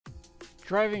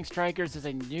Driving Strikers is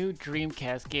a new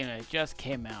Dreamcast game that just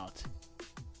came out.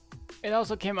 It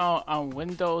also came out on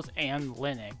Windows and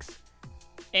Linux,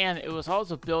 and it was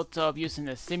also built up using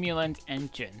the Simulant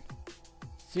engine.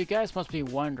 So you guys must be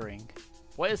wondering,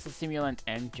 what is the Simulant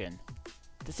engine?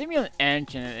 The Simulant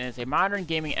engine is a modern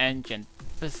gaming engine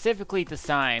specifically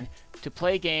designed to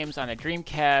play games on the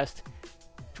Dreamcast,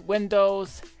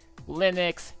 Windows,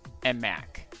 Linux, and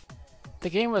Mac. The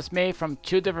game was made from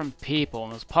two different people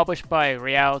and was published by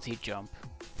Reality Jump.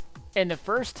 And the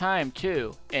first time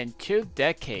too, in 2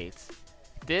 decades,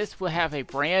 this will have a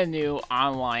brand new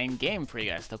online game for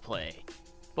you guys to play.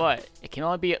 But it can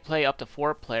only be played up to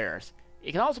 4 players.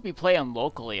 It can also be played on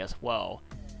locally as well.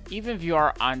 Even if you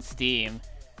are on Steam,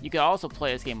 you can also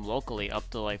play this game locally up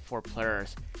to like 4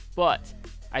 players. But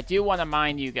I do want to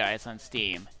mind you guys on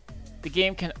Steam, the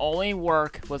game can only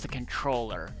work with a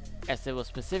controller, as it was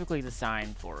specifically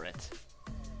designed for it.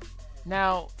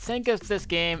 Now, think of this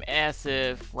game as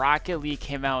if Rocket League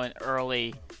came out in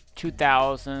early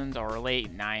 2000s or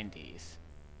late 90s.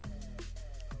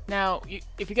 Now,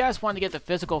 if you guys want to get the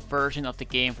physical version of the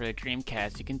game for the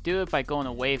Dreamcast, you can do it by going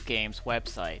to Wave Games'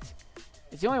 website.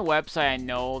 It's the only website I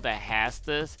know that has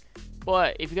this,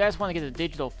 but if you guys want to get the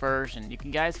digital version, you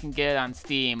guys can get it on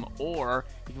Steam, or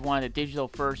if you want a digital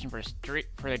version for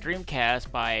the Dreamcast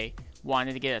by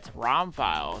wanting to get its ROM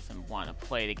files and want to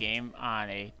play the game on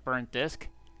a burnt disc,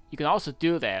 you can also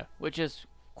do that, which is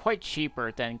quite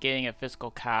cheaper than getting a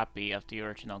physical copy of the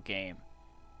original game.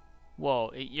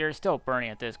 Well, you're still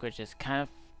burning a disc, which is kind of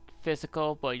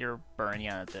physical, but you're burning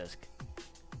on a disc.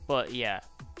 But yeah,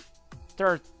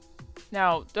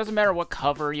 now, doesn't matter what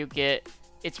cover you get,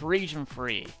 it's region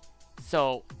free.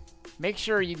 So make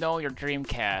sure you know your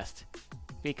Dreamcast,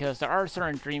 because there are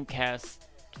certain Dreamcast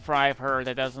driver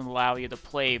that doesn't allow you to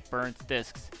play burnt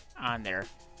discs on there.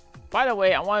 By the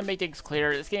way, I want to make things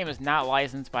clear, this game is not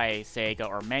licensed by Sega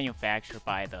or manufactured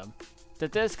by them. The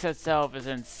disc itself is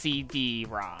in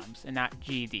CD-ROMs and not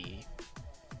GD.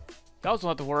 You also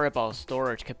don't have to worry about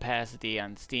storage capacity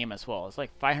on Steam as well. It's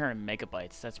like 500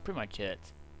 megabytes, that's pretty much it.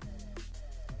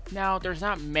 Now, there's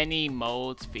not many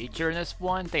modes featured in this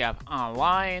one. They have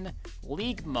online,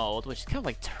 league mode, which is kind of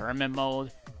like tournament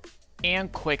mode,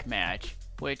 and quick match,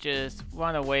 which is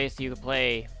one of the ways you can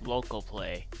play local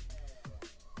play.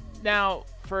 Now,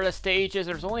 for the stages,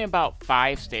 there's only about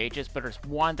 5 stages, but there's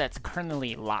one that's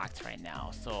currently locked right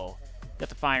now, so you have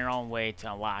to find your own way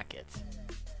to unlock it.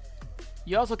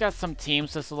 You also got some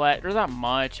teams to select. There's not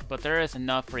much, but there is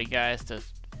enough for you guys to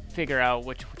figure out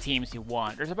which teams you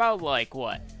want. There's about like,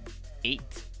 what, 8,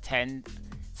 10?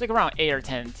 It's like around 8 or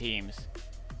 10 teams.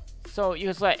 So you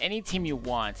can select any team you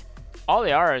want. All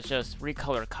they are is just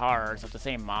recolored cars of the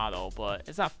same model, but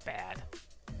it's not bad.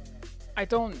 I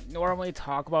don't normally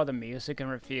talk about the music in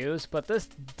reviews, but this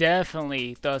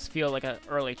definitely does feel like an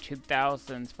early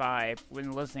 2000s vibe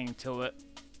when listening to it.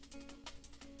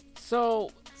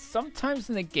 So, sometimes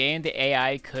in the game the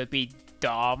AI could be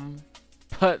dumb,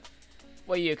 but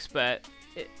what do you expect?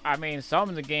 I mean, some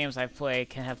of the games I play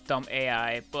can have dumb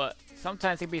AI, but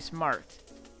sometimes it can be smart.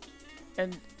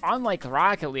 And unlike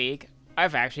Rocket League,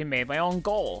 I've actually made my own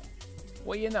goal.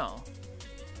 What do you know?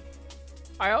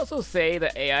 I also say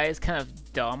that AI is kind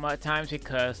of dumb at times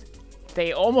because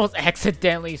they almost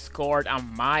accidentally scored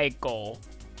on my goal,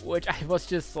 which I was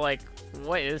just like,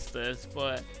 what is this?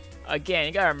 But again,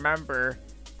 you gotta remember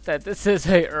that this is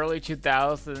a early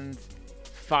 2000s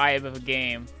vibe of a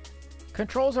game.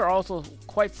 Controls are also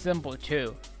quite simple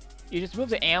too. You just move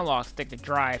the analog stick to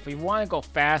drive. If you want to go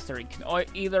faster, you can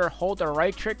either hold the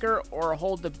right trigger or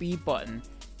hold the B button.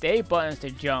 The A button is to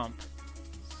jump.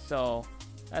 So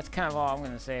that's kind of all I'm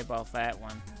going to say about that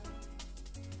one.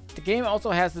 The game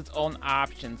also has its own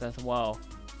options as well.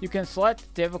 You can select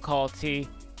the difficulty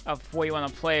of what you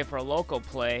want to play for a local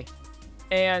play,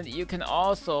 and you can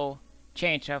also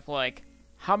change up like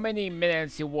how many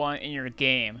minutes you want in your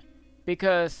game.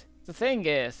 Because the thing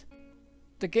is,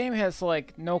 the game has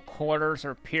like no quarters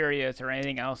or periods or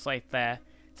anything else like that.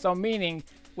 So meaning,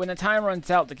 when the time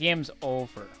runs out, the game's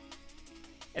over.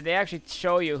 And they actually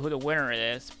show you who the winner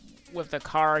is, with the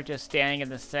car just standing in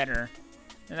the center.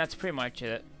 And that's pretty much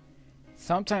it.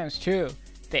 Sometimes too,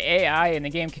 the AI in the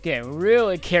game can get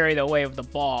really carried away with the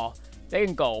ball. They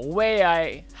can go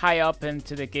way high up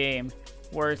into the game,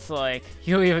 where it's like,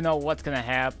 you don't even know what's gonna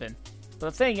happen.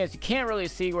 But the thing is, you can't really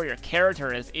see where your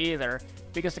character is either,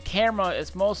 because the camera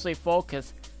is mostly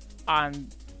focused on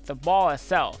the ball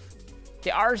itself.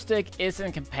 The R stick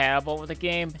isn't compatible with the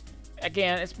game.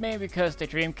 Again, it's mainly because the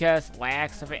Dreamcast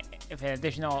lacks of an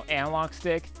additional analog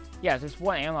stick. Yeah, there's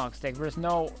one analog stick, but there's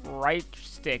no right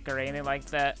stick or anything like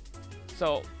that.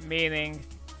 So, meaning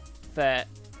that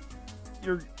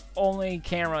your only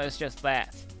camera is just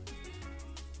that.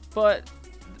 But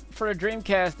for the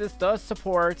Dreamcast, this does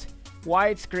support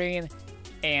widescreen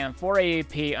and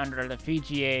 480p under the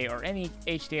VGA or any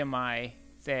HDMI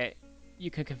that you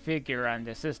can configure on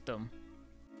the system.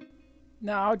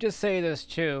 Now, I'll just say this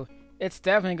too. It's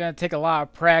definitely going to take a lot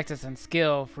of practice and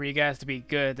skill for you guys to be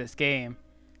good at this game.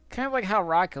 Kind of like how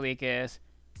Rocket League is.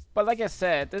 But like I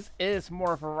said, this is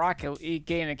more of a Rocket League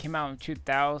game that came out in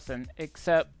 2000,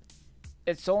 except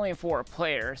it's only 4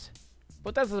 players.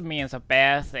 But that doesn't mean it's a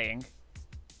bad thing.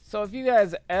 So if you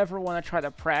guys ever want to try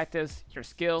to practice your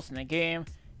skills in the game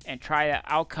and try to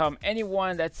outcome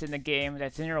anyone that's in the game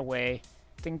that's in your way,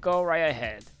 then go right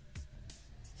ahead.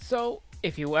 So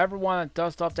if you ever want to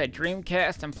dust off that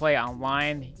Dreamcast and play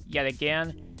online yet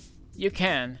again, you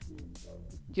can.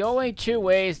 The only 2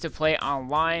 ways to play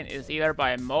online is either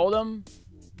by modem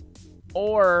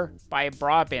or by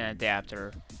broadband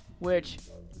adapter, which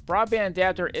broadband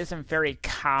adapter isn't very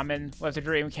common with the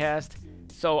Dreamcast,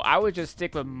 so I would just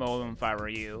stick with modem if I were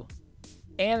you.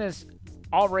 And it's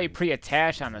already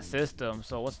pre-attached on the system,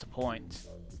 so what's the point?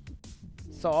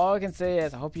 So all I can say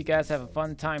is I hope you guys have a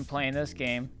fun time playing this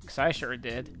game, because I sure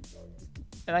did.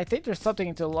 And I think there's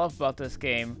something to love about this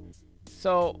game.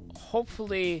 So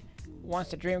hopefully once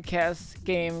the Dreamcast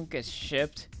game gets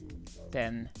shipped,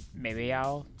 then maybe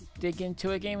I'll dig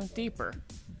into a game deeper.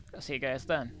 I'll see you guys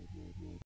then.